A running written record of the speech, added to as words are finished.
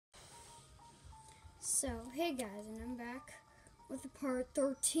So, hey guys, and I'm back with part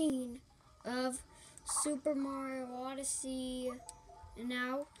 13 of Super Mario Odyssey. And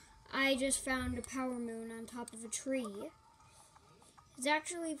now, I just found a power moon on top of a tree. It's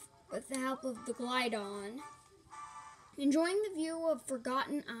actually with the help of the Glide-On. Enjoying the view of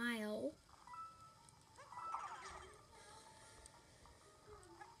Forgotten Isle.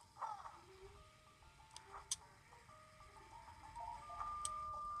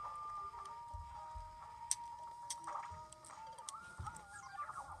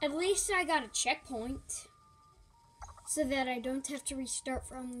 At least I got a checkpoint, so that I don't have to restart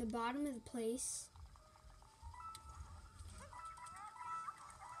from the bottom of the place.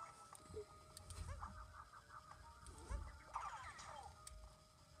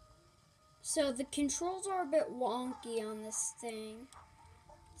 So the controls are a bit wonky on this thing.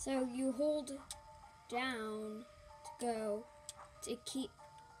 So you hold down to go to keep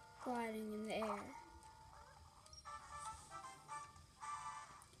gliding in the air.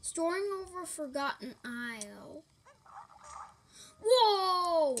 Storing over Forgotten Isle.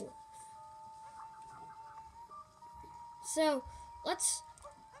 Whoa! So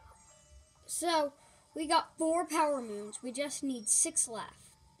we got 4 power moons. We just need 6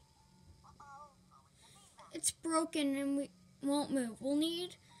 left. It's broken and we won't move. We'll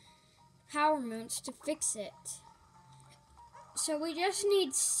need power moons to fix it. So we just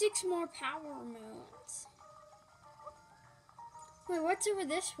need 6 more power moons. Wait, what's over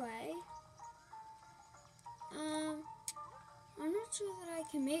this way? I'm not sure that I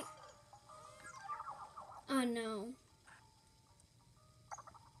can make... Oh, no.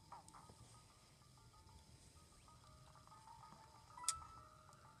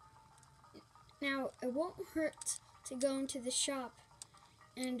 Now, it won't hurt to go into the shop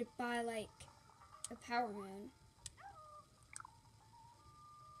and buy, like, a power moon.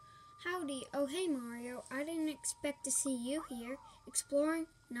 Howdy. Oh, hey, Mario. I didn't expect to see you here. Exploring?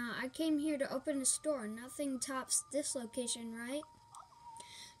 Nah, I came here to open a store. Nothing tops this location, right?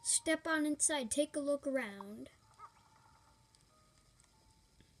 Step on inside. Take a look around.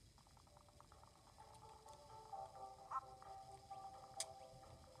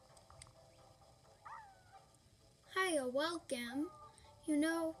 Hiya, welcome. You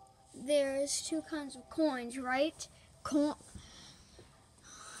know, there's 2 kinds of coins, right?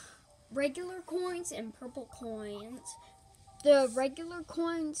 Regular coins and purple coins. The regular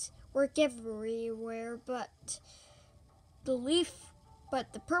coins work everywhere, but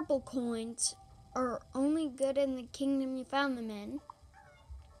the purple coins are only good in the kingdom you found them in.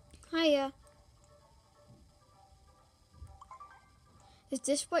 Hiya. Is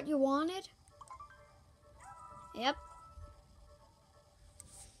this what you wanted? Yep.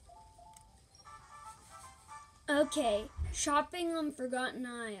 Okay, shopping on Forgotten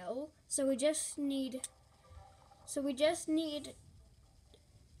Isle. So we just need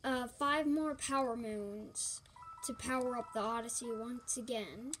 5 more power moons to power up the Odyssey once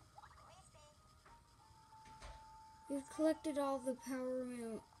again. We've collected all the power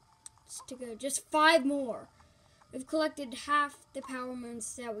moons to go. Just 5 more. We've collected half the power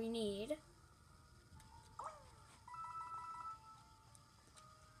moons that we need.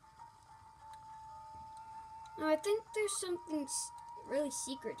 Now, I think there's something really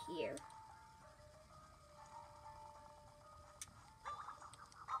secret here.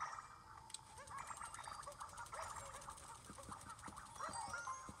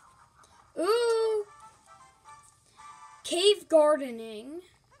 Ooh! Cave gardening.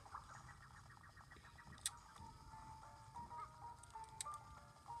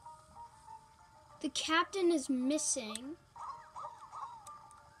 The captain is missing.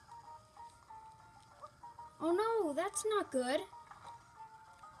 Oh no, that's not good.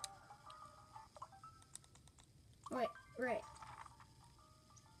 Wait, right.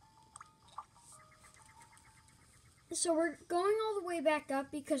 So we're going all the way back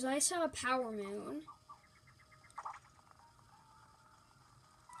up because I saw a power moon.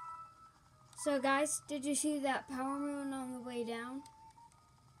 So guys, did you see that power moon on the way down?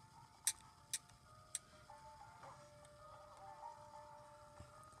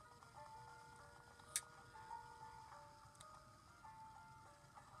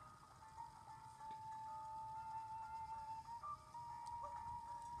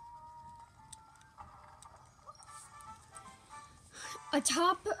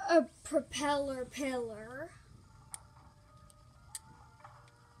 Atop a propeller pillar.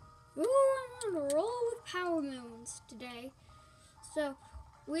 Ooh, I'm on a roll with power moons today. So,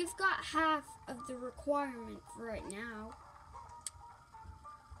 we've got half of the requirement for right now.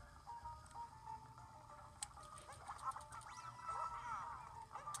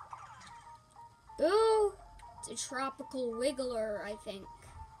 Ooh, the tropical wiggler, I think.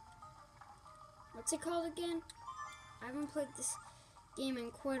 What's it called again? I haven't played this game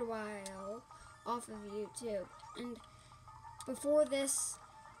in quite a while off of YouTube. And before this,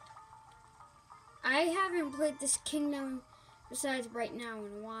 I haven't played this kingdom besides right now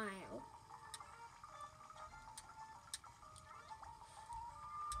in a while.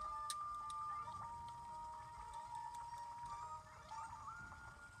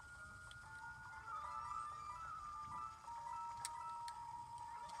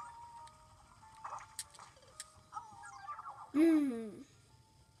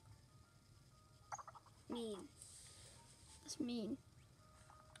 Mean. That's mean.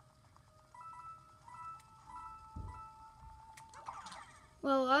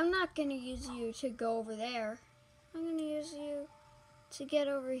 Well, I'm not going to use you to go over there. I'm going to use you to get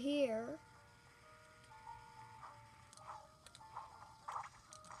over here.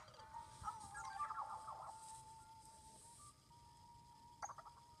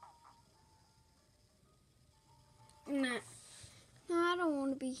 Nah. No, I don't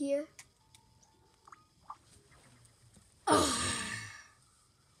want to be here.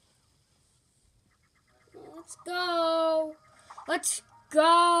 Let's go. Let's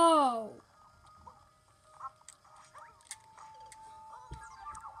go.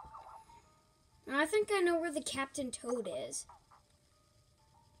 I think I know where the Captain Toad is.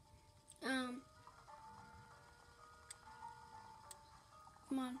 Come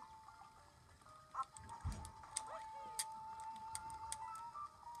on.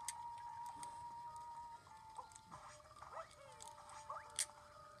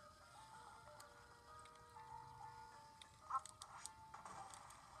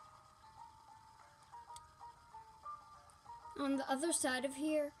 On the other side of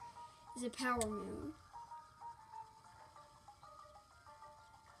here is a power moon.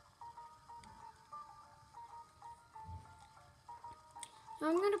 Now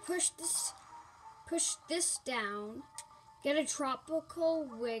I'm gonna push this down, get a tropical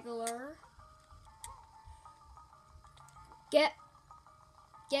wiggler, get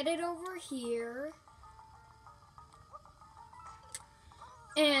it over here,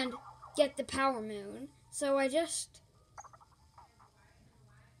 and get the power moon.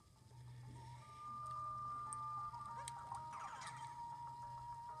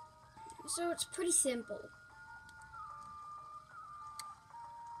 So it's pretty simple.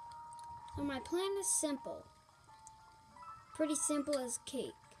 So my plan is simple. Pretty simple as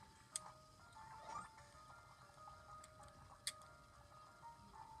cake.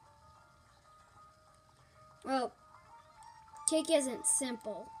 Well, cake isn't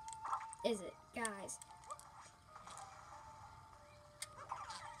simple, is it, guys?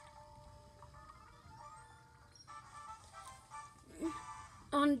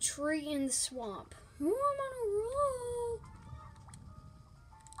 On a tree in the swamp. Ooh, I'm on a roll.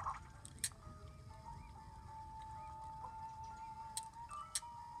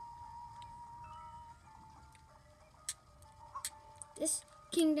 This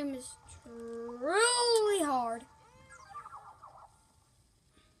kingdom is truly hard.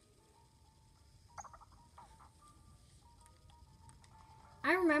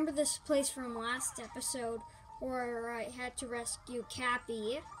 I remember this place from last episode where I had to rescue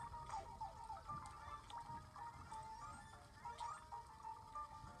Cappy.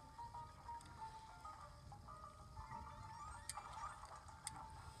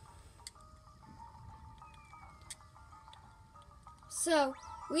 So,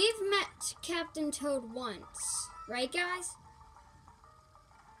 we've met Captain Toad once, right guys?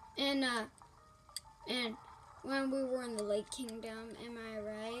 And when we were in the Lake Kingdom, am I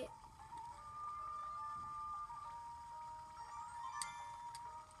right?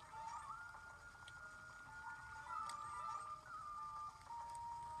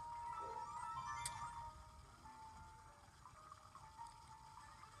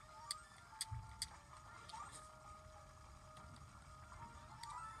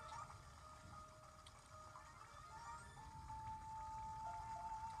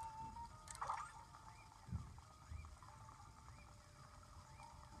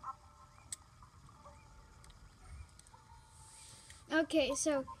 Okay,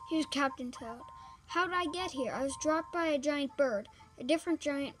 so here's Captain Toad. How did I get here? I was dropped by a giant bird, a different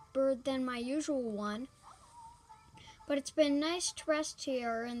giant bird than my usual one. But it's been nice to rest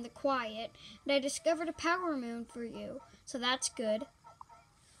here in the quiet, and I discovered a power moon for you, so that's good.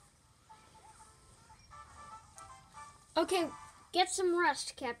 Okay, get some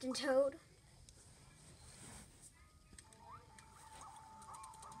rest, Captain Toad.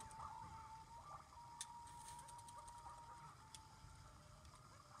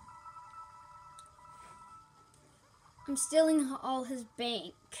 I'm stealing all his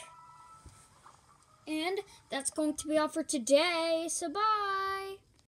bank. And that's going to be all for today. So bye.